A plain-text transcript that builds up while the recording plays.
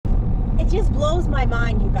it just blows my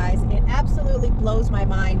mind, you guys. It absolutely blows my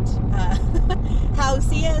mind how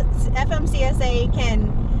FMCSA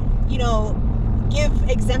can, you know, give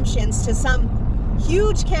exemptions to some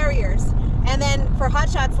huge carriers, and then for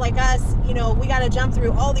hotshots like us, you know, we got to jump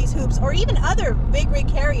through all these hoops, or even other big rig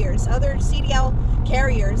carriers, other CDL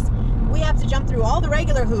carriers, we have to jump through all the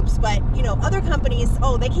regular hoops. But you know, other companies,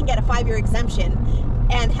 oh, they can get a 5-year exemption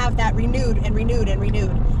and have that renewed and renewed and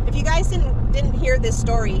renewed. If you guys didn't hear this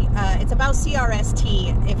story, it's about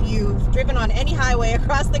CRST. If you've driven on any highway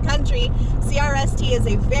across the country, CRST is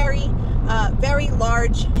a very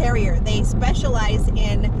large carrier. They specialize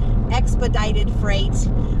in expedited freight,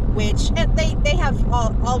 which they have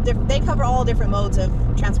all different. They cover all different modes of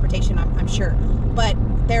transportation, I'm sure, but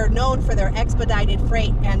they're known for their expedited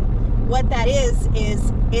freight. And what that is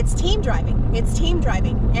it's team driving. It's team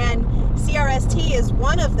driving, and CRST is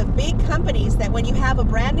one of the big companies that when you have a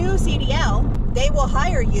brand new CDL, they will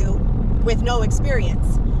hire you with no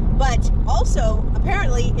experience. But also,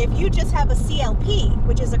 apparently, if you just have a CLP,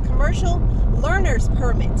 which is a commercial learner's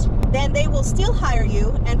permit, then they will still hire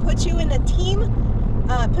you and put you in a team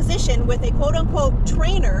position with a quote-unquote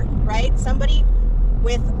trainer, right? Somebody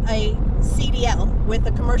with a CDL, with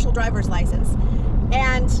a commercial driver's license.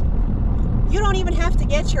 And you don't even have to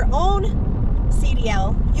get your own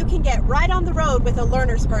CDL. You can get right on the road with a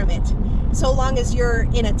learner's permit, so long as you're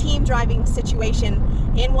in a team driving situation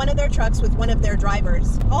in one of their trucks with one of their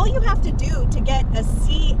drivers. All you have to do to get a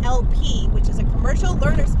CLP, which is a commercial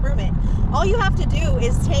learner's permit, all you have to do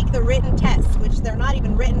is take the written tests, which they're not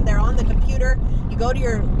even written, they're on the computer. You go to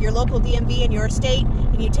your local DMV in your state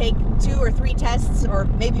and you take 2 or 3 tests, or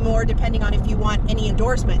maybe more depending on if you want any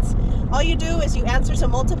endorsements. All you do is you answer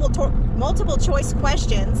some multiple choice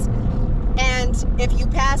questions, and if you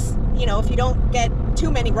pass, you know, if you don't get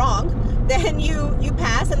too many wrong, then you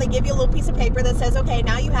pass, and they give you a little piece of paper that says, okay,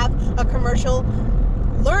 now you have a commercial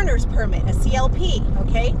learner's permit, a CLP,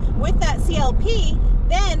 okay? With that CLP,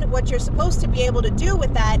 then what you're supposed to be able to do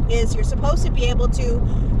with that is you're supposed to be able to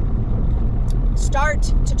start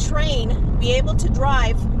to train, be able to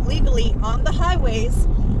drive legally on the highways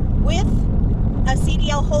with a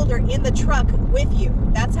CDL holder in the truck with you.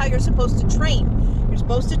 That's how you're supposed to train. You're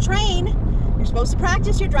supposed to train, you're supposed to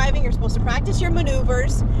practice your driving, you're supposed to practice your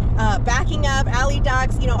maneuvers, backing up, alley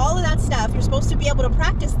dogs, you know, all of that stuff. You're supposed to be able to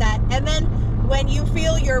practice that, and then when you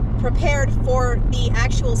feel you're prepared for the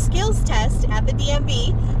actual skills test at the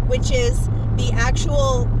DMV, which is the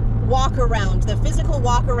actual walk around, the physical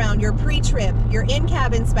walk around, your pre-trip, your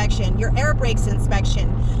in-cab inspection, your air brakes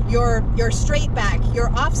inspection, your straight back, your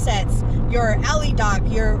offsets, your alley dog,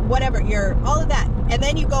 your whatever, your all of that, and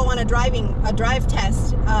then you go on a drive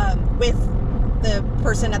test with the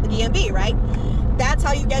person at the DMV, right? That's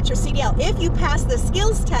how you get your CDL. If you pass the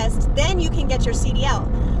skills test, then you can get your CDL.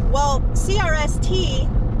 Well, CRST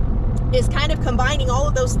is kind of combining all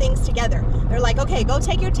of those things together. They're like, okay, go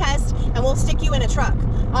take your test and we'll stick you in a truck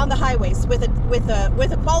on the highways with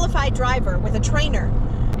a qualified driver, with a trainer.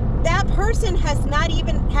 That person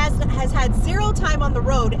has had 0 time on the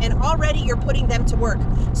road, and already you're putting them to work.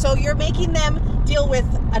 So you're making them deal with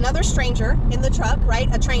another stranger in the truck, right?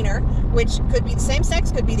 A trainer, which could be the same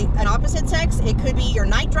sex, could be an opposite sex. It could be your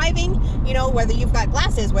night driving, you know, whether you've got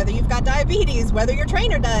glasses, whether you've got diabetes, whether your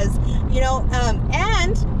trainer does, you know,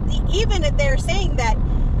 and even they're saying that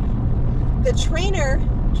the trainer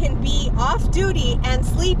can be off duty and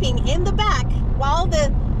sleeping in the back while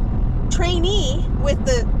the trainee with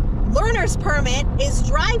the learner's permit is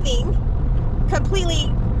driving completely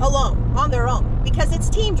alone, on their own, because it's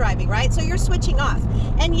team driving, right? So you're switching off.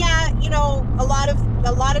 And yeah, you know, a lot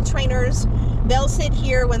of trainers, they'll sit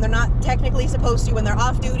here when they're not technically supposed to. When they're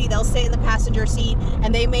off duty, they'll sit in the passenger seat,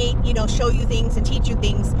 and they may, you know, show you things and teach you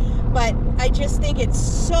things. But I just think it's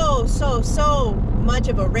so much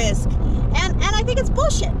of a risk, and I think it's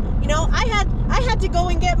bullshit. You know, I had to go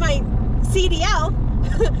and get my CDL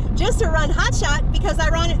just to run Hotshot because I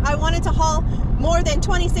wanted to haul more than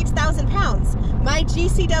 26,000 pounds. My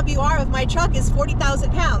GCWR of my truck is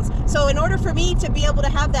 40,000 pounds. So in order for me to be able to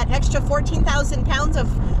have that extra 14,000 pounds of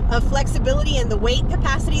flexibility and the weight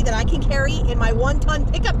capacity that I can carry in my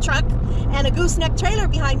 1-ton pickup truck and a gooseneck trailer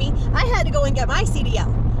behind me, I had to go and get my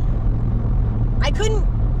CDL. I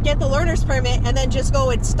couldn't get the learner's permit and then just go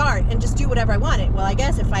and start and just do whatever I wanted. Well, I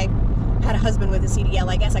guess if I had a husband with a CDL,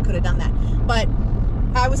 I guess I could have done that. But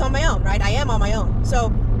I was on my own, right? I am on my own.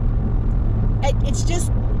 So it's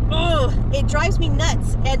just, it drives me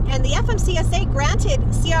nuts. And the FMCSA granted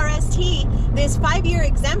CRST this 5-year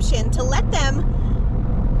exemption to let them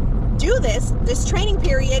do this training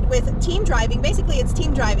period with team driving. Basically, it's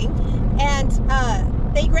team driving. And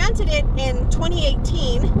they granted it in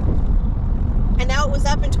 2018.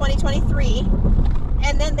 was up in 2023,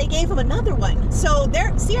 and then they gave them another one. So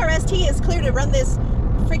their CRST is clear to run this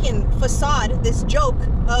freaking facade, this joke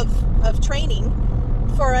of training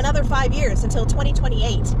for another 5 years until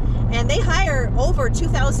 2028. And they hire over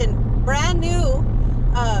 2,000 brand new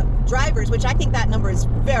drivers, which I think that number is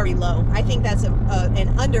very low. I think that's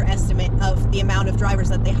an underestimate of the amount of drivers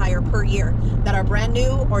that they hire per year that are brand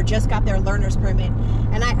new or just got their learner's permit.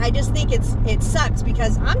 And I just think it sucks,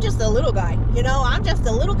 because I'm just a little guy, you know, I'm just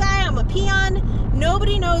a little guy. I'm a peon.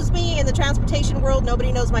 Nobody knows me in the transportation world.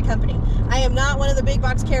 Nobody knows my company. I am not one of the big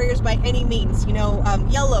box carriers by any means. You know,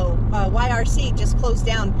 Yellow, YRC just closed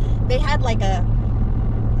down. They had like a,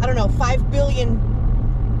 I don't know, $5 billion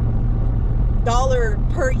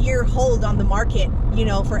per year hold on the market, you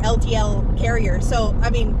know, for LTL carriers. So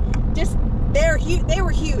I mean, just they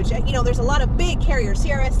were huge. You know, there's a lot of big carriers.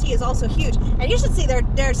 CRST is also huge, and you should see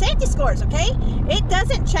their safety scores. Okay, it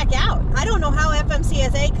doesn't check out. I don't know how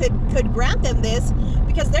FMCSA could grant them this,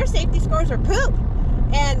 because their safety scores are poop.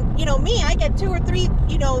 And you know, me, I get 2 or 3,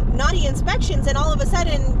 you know, naughty inspections, and all of a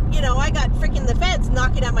sudden, you know, I got freaking the feds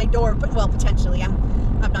knocking at my door. But well, potentially,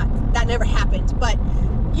 I'm not. That never happened, but.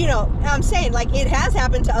 You know, I'm saying, like, it has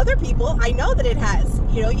happened to other people. I know that it has.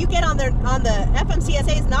 You know, you get on the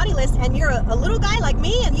FMCSA's naughty list, and you're a little guy like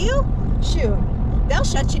me and you, shoot, they'll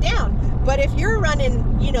shut you down. But if you're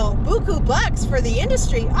running, you know, buku bucks for the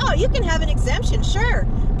industry, oh, you can have an exemption, sure.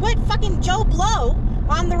 Put fucking Joe Blow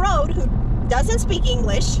on the road, who doesn't speak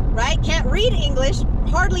English, right? Can't read English,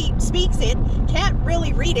 hardly speaks it, can't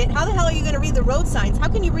really read it. How the hell are you going to read the road signs? How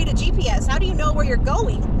can you read a GPS? How do you know where you're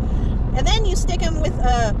going? And then you stick them with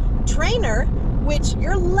a trainer, which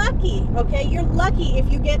you're lucky, okay? You're lucky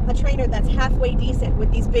if you get a trainer that's halfway decent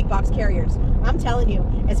with these big box carriers. I'm telling you,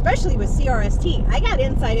 especially with CRST. I got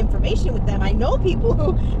inside information with them. I know people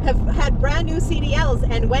who have had brand new CDLs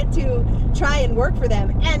and went to try and work for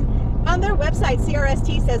them. And on their website,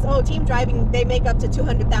 CRST says, oh, team driving, they make up to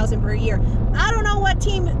 $200,000 per year. I don't know what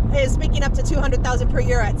team is making up to $200,000 per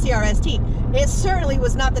year at CRST. It certainly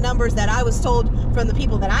was not the numbers that I was told from the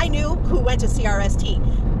people that I knew who went to CRST.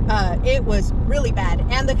 It was really bad,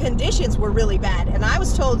 and the conditions were really bad. And I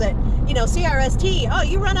was told that, you know, CRST, oh,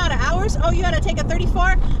 you run out of hours? Oh, you got to take a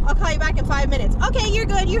 34? I'll call you back in 5 minutes. Okay, you're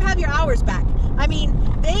good. You have your hours back. I mean,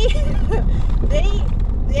 they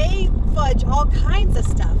fudge all kinds of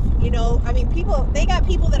stuff. You know, I mean, they got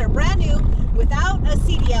people that are brand new without a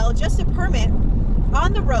CDL, just a permit,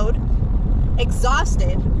 on the road,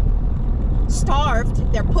 exhausted,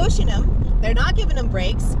 starved. They're pushing them. They're not giving them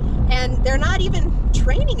breaks, and they're not even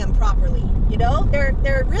training them properly. You know,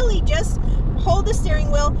 they're really just hold the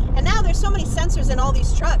steering wheel. And now there's so many sensors in all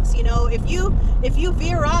these trucks. You know, if you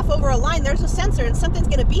veer off over a line, there's a sensor, and something's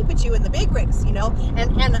going to beep at you in the big rigs. You know,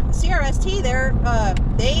 and CRST,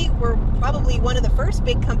 they were probably one of the first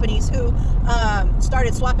big companies who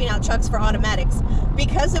started swapping out trucks for automatics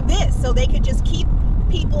because of this, so they could just keep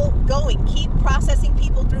people going, keep processing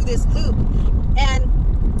people through this loop. And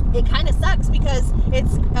it kind of sucks, because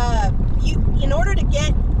it's in order to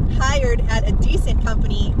get hired at a decent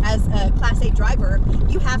company as a Class A driver,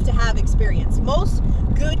 you have to have experience. Most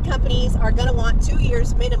good companies are going to want 2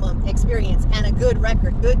 years minimum experience and a good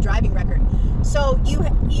record, good driving record. So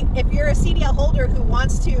if you're a CDL holder who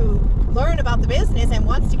wants to learn about the business and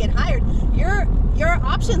wants to get hired, your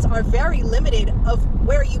options are very limited of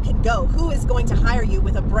where you can go. Who is going to hire you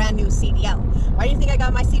with a brand new CDL? Why do you think I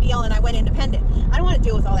got my CDL and I went independent? I don't want to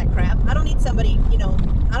deal with all that crap. I don't need somebody, you know,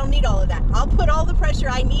 I don't need all of that. I'll put all the pressure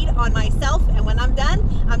I need on myself, and when I'm done,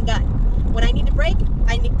 I'm done. When I need to break,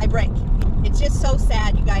 I break. It's just so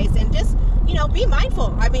sad, you guys. And just, you know, be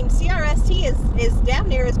mindful. I mean, CRST is damn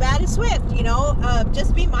near as bad as Swift, you know.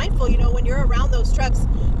 Just be mindful, you know, when you're around those trucks.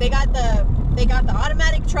 They got the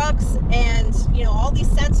automatic trucks, and, you know, all these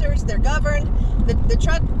sensors, they're governed. The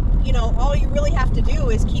truck, you know, all you really have to do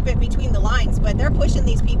is keep it between the lines, but they're pushing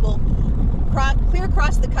these people clear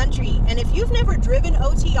across the country. And if you've never driven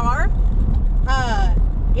OTR,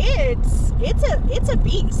 it's a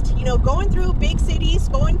beast, you know, going through big cities,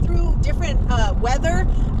 going through different weather,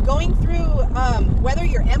 going through whether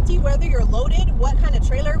you're empty, whether you're loaded, what kind of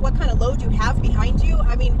trailer, what kind of load you have behind you.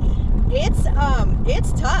 I mean, it's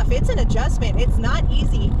tough. It's an adjustment. It's not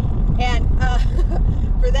easy. And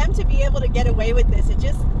for them to be able to get away with this, it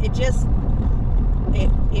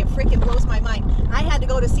freaking blows my mind. I had to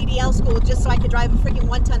go to CDL school just so I could drive a freaking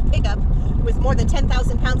 1-ton pickup with more than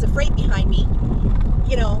 10,000 pounds of freight behind me.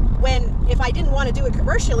 You know, when if I didn't want to do it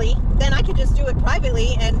commercially, then I could just do it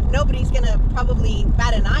privately, and nobody's gonna probably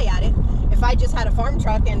bat an eye at it. If if I just had a farm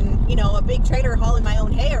truck and, you know, a big trailer hauling my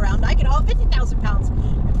own hay around, I could haul 50,000 pounds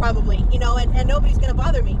probably, you know, and nobody's going to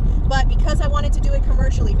bother me. But because I wanted to do it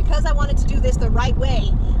commercially, because I wanted to do this the right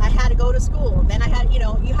way, I had to go to school. Then I had, you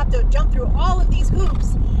know, you have to jump through all of these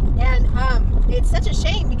hoops. And it's such a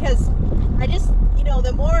shame because I just, you know,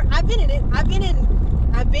 the more I've been in it, I've been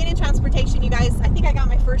in transportation, you guys. I think I got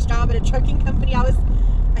my first job at a trucking company. I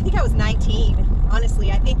think I was 19,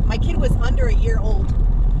 honestly. I think my kid was under a year old.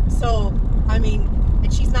 So, I mean,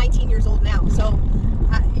 and she's 19 years old now. So,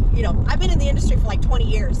 you know, I've been in the industry for like 20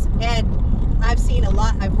 years and I've seen a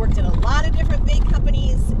lot. I've worked in a lot of different big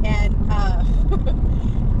companies, and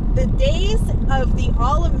the days of the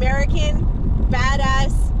all-American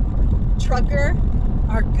badass trucker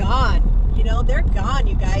are gone. You know, they're gone,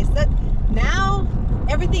 you guys. That now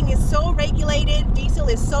everything is so regulated. Diesel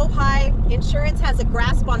is so high. Insurance has a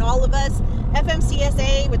grasp on all of us.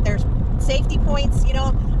 FMCSA with their safety points, you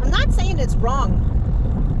know, I'm not saying it's wrong,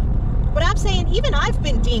 but I'm saying even I've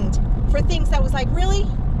been dinged for things that was like, really,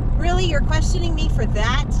 you're questioning me for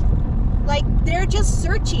that? Like, they're just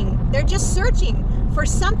searching for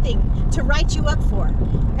something to write you up for.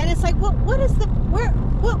 And it's like,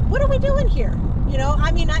 what are we doing here? You know,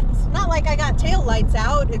 I mean, it's not like I got tail lights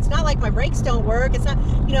out. It's not like my brakes don't work. It's not,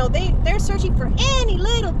 you know, they're searching for any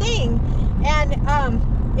little thing. And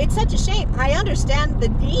it's such a shame. I understand the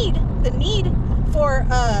need for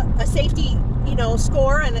a safety, you know,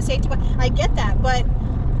 score and a safety. I get that, but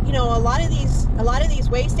you know, a lot of these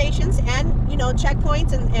weigh stations and, you know,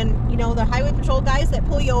 checkpoints and you know, the highway patrol guys that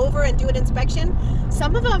pull you over and do an inspection,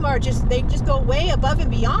 some of them are they just go way above and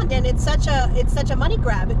beyond, and it's such a money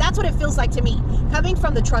grab. That's what it feels like to me, coming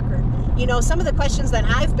from the trucker. You know, some of the questions that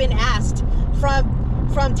I've been asked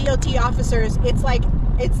from DOT officers, it's like,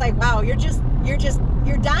 wow,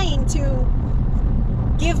 you're dying to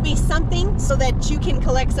give me something so that you can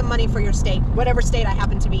collect some money for your state, whatever state I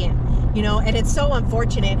happen to be in, you know. And it's so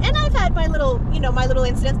unfortunate. And I've had my little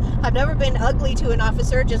incidents. I've never been ugly to an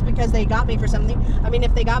officer just because they got me for something. I mean,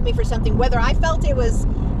 if they got me for something, whether I felt it was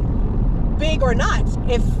big or not,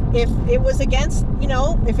 if it was against, you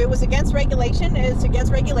know, if it was against regulation, it's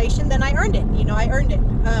against regulation, then I earned it, you know, I earned it.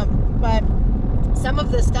 But some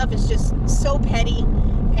of the stuff is just so petty,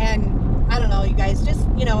 and I don't know, you guys, just,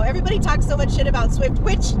 you know, everybody talks so much shit about Swift,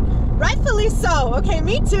 which rightfully so. Okay,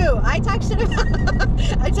 me too. I talk shit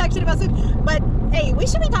about Swift, but hey, we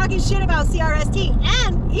should be talking shit about CRST,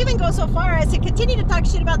 and even go so far as to continue to talk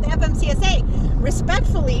shit about the FMCSA,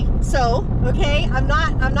 respectfully so. Okay, I'm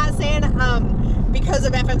not saying because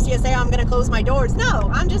of FMCSA I'm gonna close my doors. No,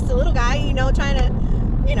 I'm just a little guy, you know, trying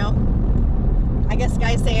to, you know, I guess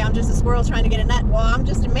guys say I'm just a squirrel trying to get a nut. Well, I'm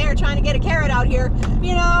just a mare trying to get a carrot out here.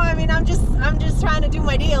 You know, I mean, I'm just trying to do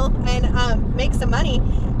my deal and make some money.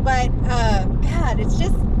 But God, it's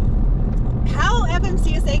just how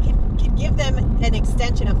FMCSA could give them an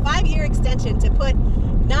extension, a 5-year extension, to put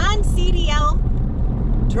non-CDL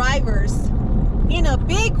drivers in a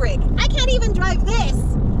big rig. I can't even drive this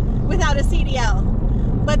without a CDL,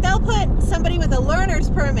 but they'll put somebody with a learner's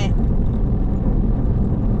permit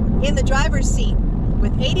in the driver's seat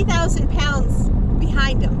with 80,000 pounds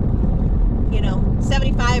behind them, you know,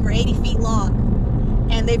 75 or 80 feet long,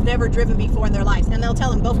 and they've never driven before in their lives. And they'll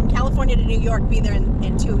tell them, go from California to New York, be there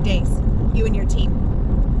in 2 days, you and your team.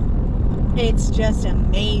 It's just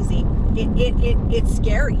amazing. It's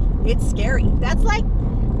scary. It's scary. That's like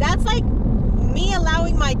me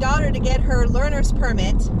allowing my daughter to get her learner's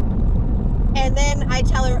permit, and then I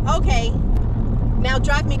tell her, okay, now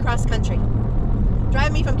drive me cross country.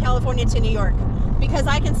 Drive me from California to New York, because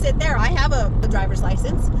I can sit there. I have a driver's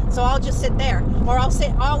license, so I'll just sit there, or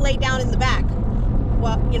I'll lay down in the back,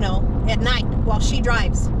 well, you know, at night while she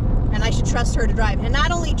drives, and I should trust her to drive, and not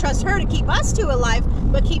only trust her to keep us two alive,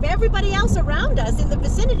 but keep everybody else around us in the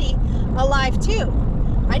vicinity alive too.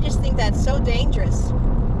 I just think that's so dangerous.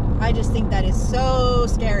 I just think that is so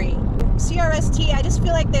scary. CRST, I just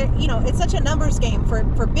feel like they're, you know, it's such a numbers game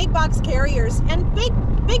for big box carriers and big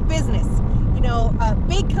business. You know,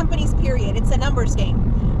 big companies, period. It's a numbers game.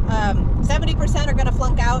 70% are going to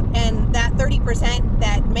flunk out, and that 30%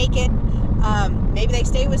 that make it, maybe they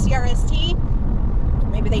stay with CRST,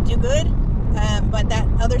 maybe they do good, but that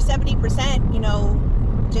other 70%, you know,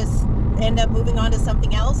 just end up moving on to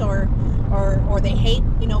something else, or they hate,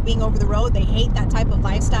 you know, being over the road. They hate that type of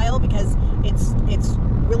lifestyle because it's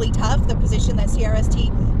really tough, the position that CRST,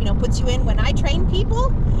 you know, puts you in. When I train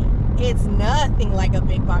people, it's nothing like a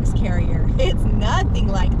big box carrier. It's nothing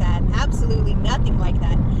like that. Absolutely nothing like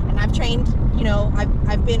that. And I've trained, you know,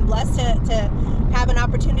 I've been blessed to have an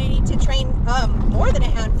opportunity to train more than a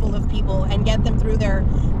handful of people and get them through their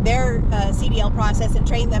CDL process and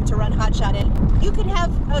train them to run Hotshot. And you could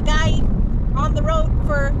have a guy on the road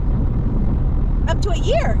for up to a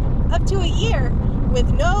year with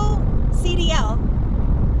no CDL,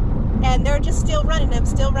 and they're just still running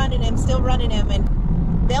him,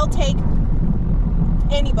 and they'll take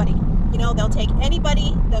anybody. You know, they'll take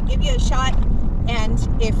anybody. They'll give you a shot, and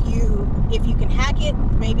if you can hack it,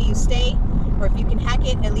 maybe you stay, or if you can hack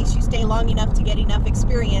it, at least you stay long enough to get enough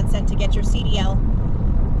experience and to get your CDL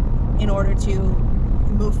in order to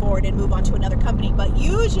move forward and move on to another company. But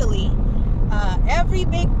usually, every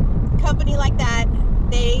big company like that,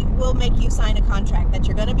 they will make you sign a contract that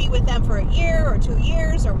you're going to be with them for a year or 2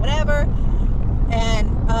 years or whatever, and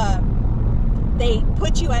they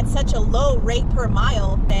put you at such a low rate per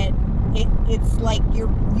mile that it's like you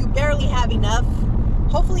barely have enough.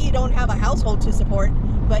 Hopefully you don't have a household to support,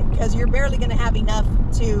 but because you're barely going to have enough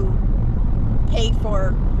to pay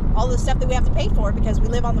for all the stuff that we have to pay for because we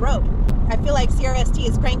live on the road. I feel like CRST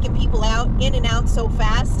is cranking people out in and out so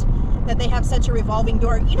fast that they have such a revolving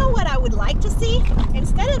door. You know what I would like to see?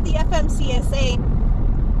 Instead of the FMCSA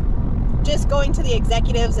just going to the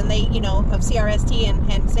executives and they, you know, of CRST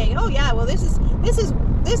and saying, oh yeah, well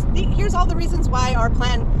here's all the reasons why our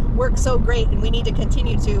plan works so great and we need to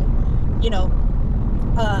continue to, you know,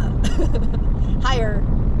 hire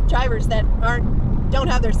drivers that don't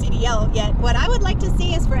have their CDL yet. What I would like to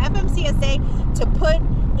see is for FMCSA to put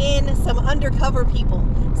in some undercover people,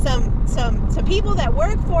 some people that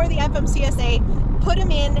work for the FMCSA, put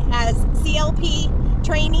them in as CLP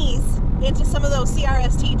trainees into some of those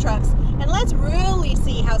CRST trucks, and let's really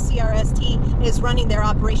see how CRST is running their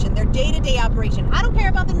operation, their day-to-day operation. I don't care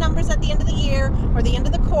about the numbers at the end of the year or the end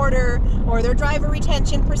of the quarter or their driver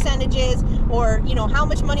retention percentages or, you know, how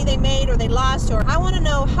much money they made or they lost, or I want to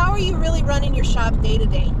know, how are you really running your shop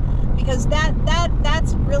day-to-day? Because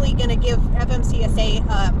that's really going to give FMCSA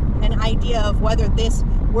an idea of whether this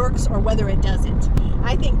works or whether it doesn't.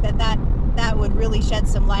 I think that would really shed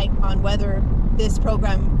some light on whether this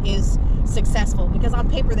program is successful, because on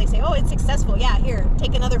paper they say, oh, it's successful, yeah, here,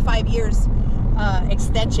 take another 5 years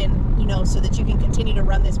extension, you know, so that you can continue to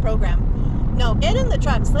run this program. No, get in the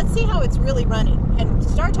trucks, let's see how it's really running, and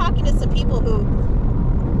start talking to some people who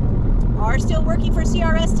are still working for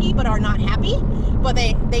CRST but are not happy, but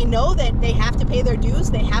they know that they have to pay their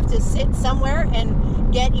dues, they have to sit somewhere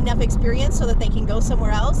and get enough experience so that they can go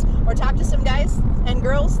somewhere else, or talk to some guys and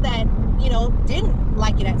girls that, you know, didn't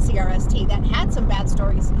like it at CRST, that had some bad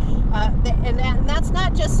stories, and that's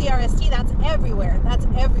not just CRST, that's everywhere.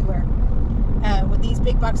 With these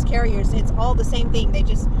big box carriers, it's all the same thing.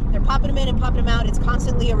 They're popping them in and popping them out. It's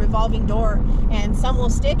constantly a revolving door, and some will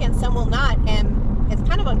stick and some will not, and it's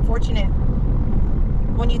kind of unfortunate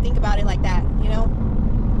when you think about it like that, you know,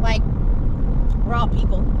 like, we're all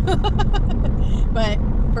people. But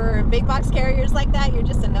for big box carriers like that, you're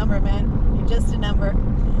just a number, man. You're just a number.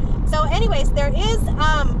 So anyways, there is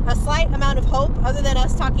a slight amount of hope other than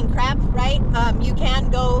us talking crap, right? You can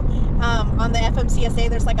go on the FMCSA,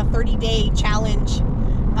 there's like a 30-day challenge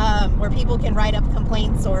where people can write up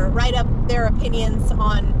complaints or write up their opinions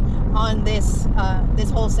on this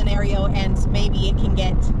whole scenario, and maybe it can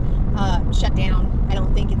get shut down. I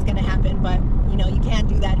don't think it's going to happen, but you know, you can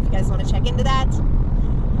do that if you guys want to check into that.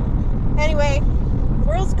 Anyway,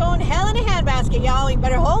 world's going to hell in a handbasket, y'all. You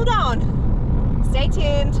better hold on. Stay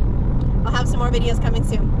tuned. I'll have some more videos coming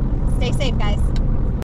soon. Stay safe, guys.